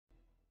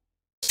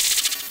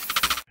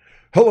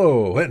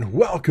Hello and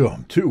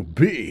welcome to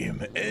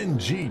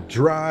BeamNG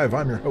Drive.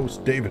 I'm your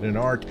host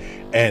davidinark,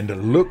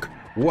 and look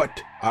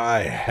what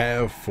I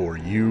have for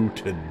you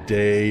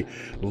today,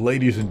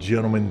 ladies and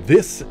gentlemen.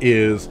 This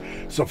is,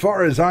 so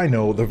far as I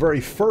know, the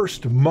very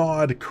first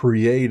mod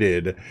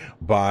created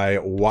by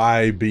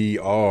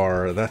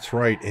YBR. That's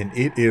right, and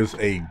it is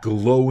a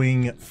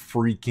glowing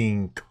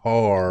freaking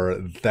car.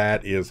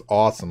 That is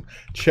awesome.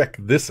 Check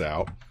this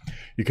out.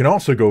 You can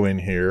also go in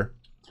here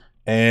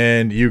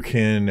and you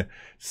can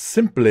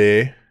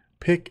simply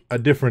pick a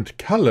different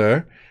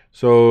color.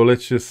 So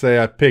let's just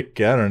say I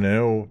pick, I don't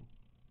know,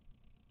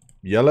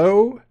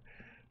 yellow.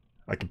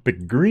 I can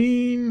pick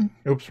green.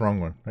 Oops,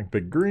 wrong one. I can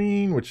pick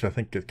green, which I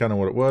think is kind of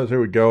what it was.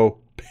 Here we go.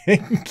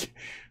 Pink.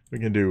 We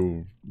can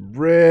do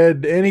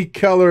red, any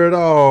color at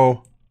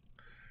all.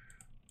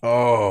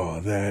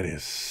 Oh, that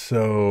is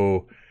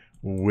so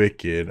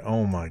wicked.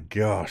 Oh my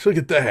gosh. Look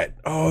at that.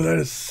 Oh, that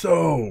is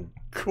so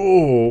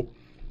cool.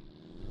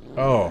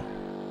 Oh,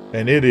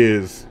 and it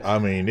is, I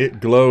mean, it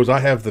glows. I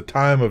have the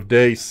time of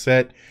day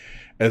set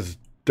as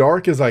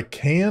dark as I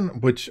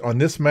can, which on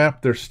this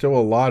map, there's still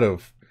a lot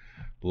of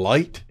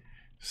light.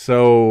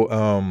 So,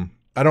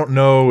 I don't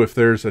know if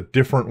there's a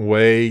different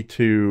way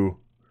to...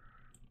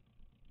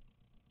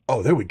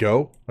 Oh, there we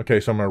go. Okay,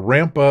 so I'm going to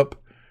ramp up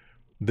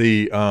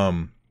the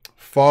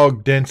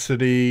fog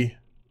density.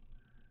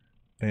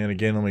 And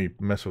again, let me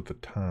mess with the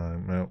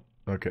time. No,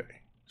 okay,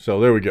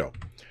 so there we go.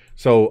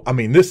 So, I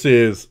mean, this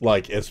is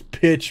like as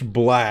pitch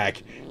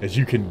black as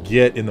you can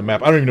get in the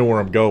map. I don't even know where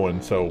I'm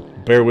going, so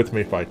bear with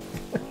me if I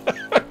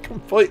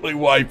completely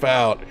wipe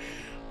out.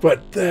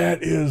 But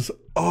that is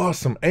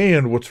awesome.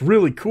 And what's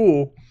really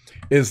cool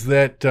is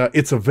that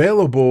it's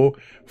available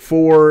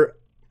for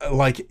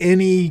like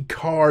any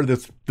car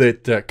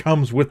that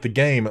comes with the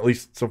game, at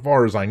least so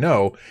far as I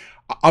know.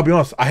 I'll be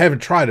honest, I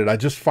haven't tried it. I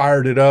just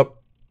fired it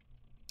up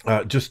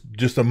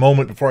just a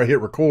moment before I hit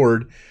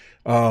record.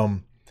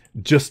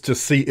 Just to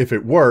see if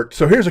it worked.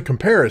 So here's a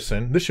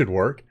comparison. This should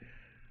work.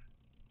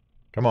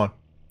 Come on.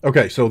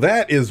 Okay, so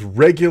that is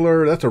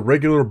regular. That's a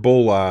regular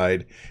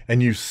bolide,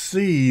 and you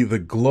see the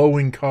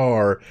glowing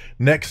car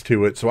next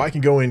to it. So I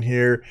can go in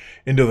here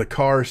into the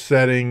car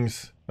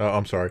settings.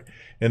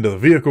 Into the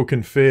vehicle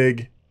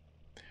config,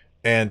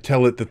 and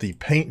tell it that the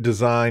paint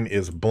design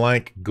is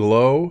blank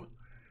glow,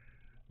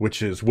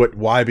 which is what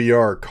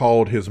YBR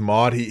called his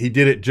mod. He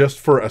did it just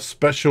for a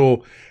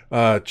special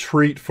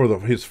treat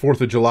for his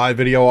 4th of July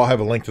video. I'll have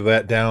a link to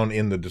that down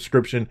in the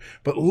description.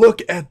 But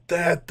look at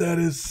that. That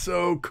is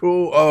so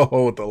cool.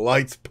 Oh, with the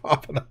lights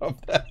popping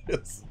up. That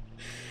is...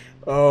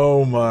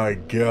 Oh my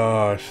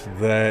gosh.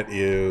 That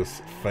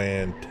is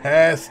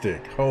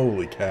fantastic.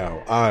 Holy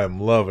cow. I am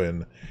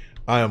loving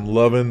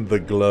the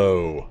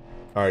glow.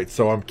 All right,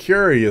 so I'm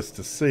curious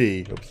to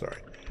see... Oops,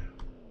 sorry.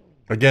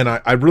 Again,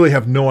 I really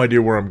have no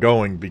idea where I'm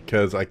going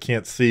because I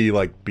can't see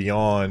like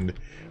beyond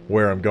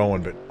where I'm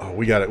going. But oh,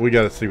 we got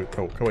to see what.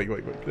 Oh,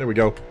 wait. There we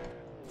go.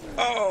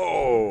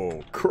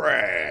 Oh,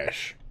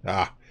 crash.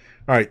 Ah,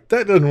 all right.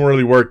 That doesn't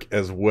really work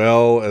as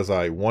well as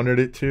I wanted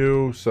it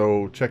to.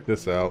 So check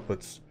this out.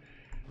 Let's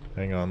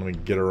hang on. Let me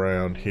get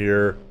around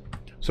here.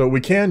 So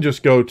we can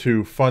just go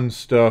to fun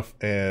stuff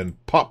and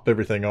pop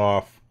everything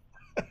off.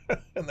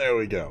 And there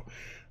we go.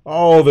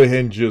 All the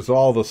hinges,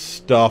 all the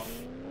stuff.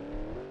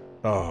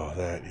 Oh,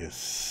 that is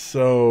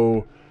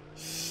so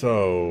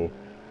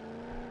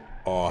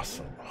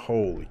awesome.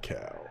 Holy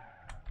cow.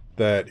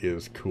 That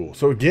is cool.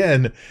 So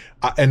again,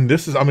 and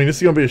this is going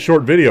to be a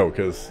short video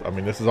because,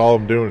 this is all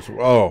I'm doing. Is,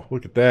 oh,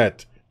 look at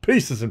that.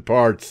 Pieces and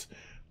parts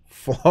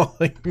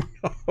falling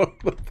all over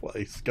the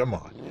place. Come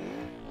on.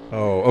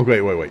 Oh,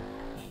 okay, wait.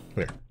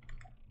 Here.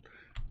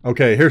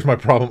 Okay, here's my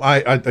problem.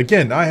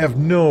 Again, I have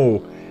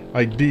no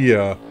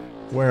idea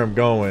where I'm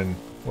going,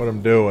 what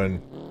I'm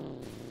doing.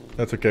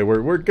 That's okay.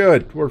 We're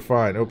good. We're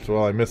fine. Oops,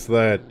 well, I missed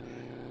that.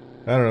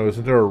 I don't know.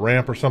 Isn't there a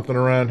ramp or something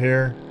around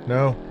here?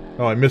 No?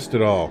 Oh, I missed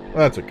it all.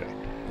 That's okay.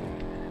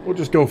 We'll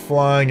just go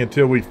flying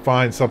until we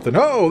find something.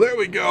 Oh, there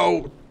we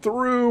go.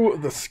 Through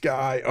the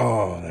sky.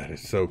 Oh, that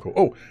is so cool.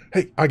 Oh,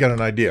 hey, I got an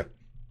idea.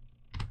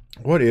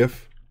 What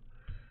if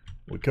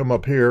we come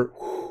up here?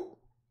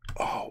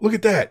 Oh, look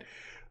at that.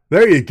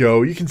 There you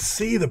go. You can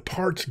see the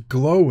parts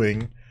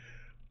glowing.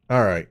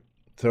 All right.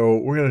 So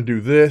we're going to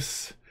do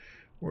this.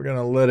 We're going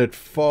to let it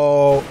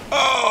fall.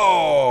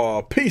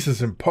 Oh,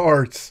 pieces and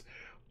parts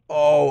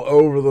all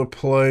over the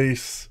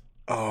place.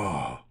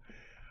 Oh,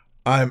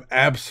 I'm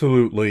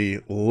absolutely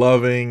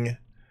loving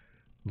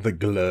the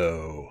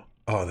glow.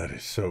 Oh, that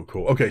is so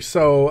cool. Okay,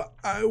 so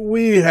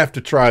we have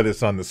to try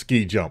this on the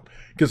ski jump.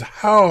 Because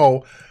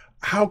how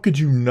could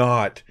you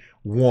not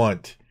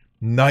want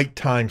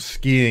nighttime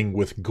skiing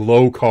with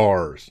glow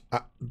cars?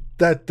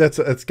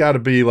 That's got to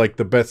be like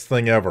the best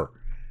thing ever.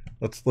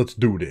 Let's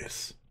do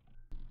this.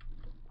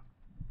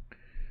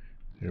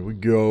 Here we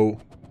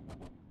go.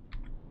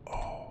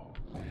 Oh.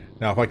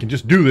 Now, if I can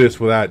just do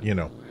this without,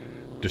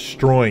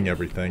 destroying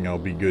everything, I'll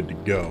be good to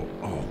go.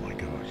 Oh my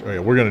gosh. Oh yeah,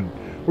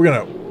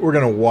 we're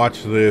gonna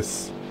watch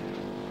this.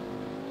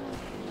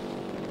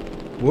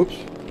 Whoops.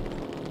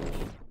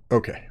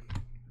 Okay.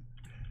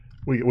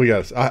 We got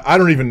this. I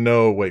don't even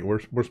know. Wait, where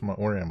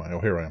am I? Oh,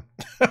 here I am.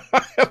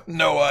 I have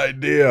no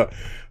idea.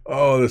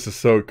 Oh, this is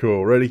so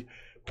cool. Ready?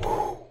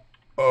 Whew.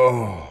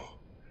 Oh,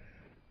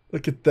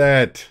 look at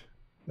that.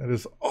 That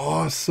is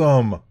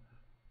awesome.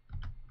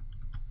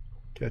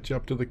 Catch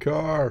up to the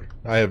car.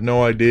 I have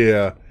no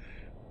idea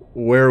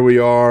where we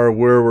are,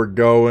 where we're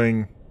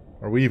going.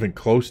 Are we even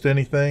close to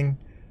anything?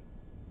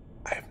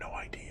 I have no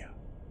idea.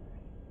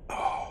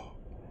 Oh.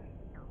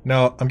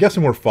 Now, I'm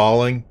guessing we're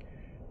falling.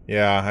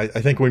 Yeah,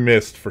 I think we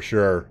missed for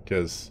sure,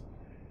 because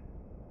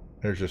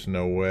there's just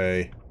no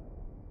way.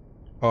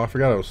 Oh, I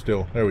forgot I was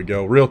still. There we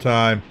go. Real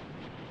time.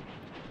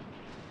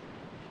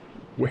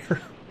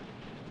 Where?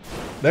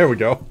 There we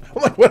go.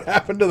 I'm like, what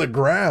happened to the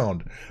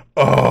ground?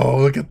 Oh,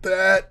 look at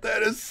that.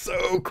 That is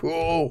so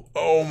cool.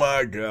 Oh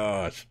my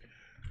gosh.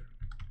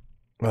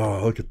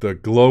 Oh, look at the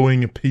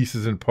glowing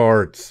pieces and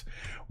parts.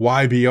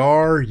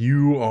 YBR,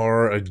 you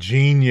are a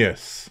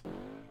genius.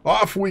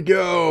 Off we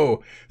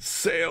go,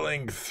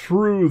 sailing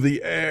through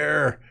the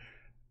air,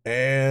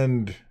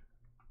 and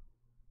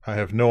I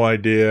have no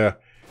idea.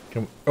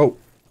 Oh,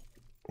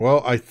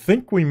 well, I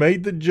think we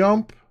made the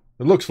jump.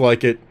 It looks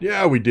like it.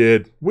 Yeah, we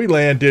did. We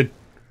landed.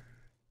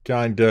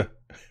 Kinda.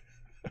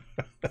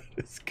 That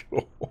is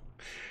cool.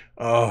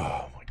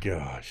 Oh my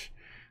gosh.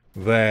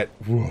 That,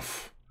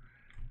 woof.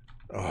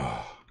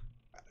 Oh,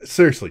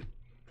 seriously.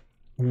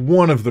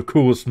 One of the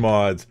coolest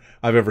mods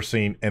I've ever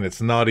seen, and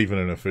it's not even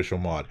an official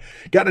mod.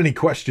 Got any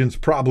questions,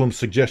 problems,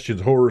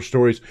 suggestions, horror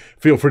stories?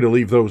 Feel free to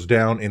leave those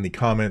down in the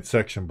comment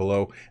section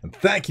below. And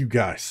thank you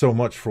guys so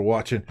much for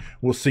watching.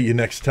 We'll see you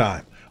next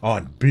time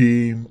on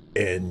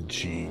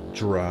BeamNG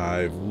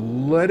Drive.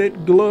 Let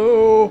it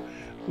glow.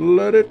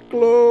 Let it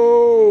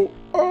glow.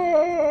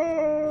 Oh.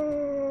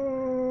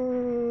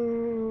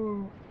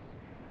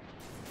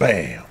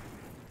 Bam.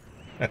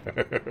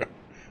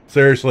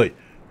 Seriously,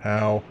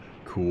 how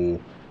cool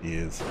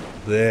is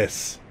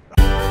this?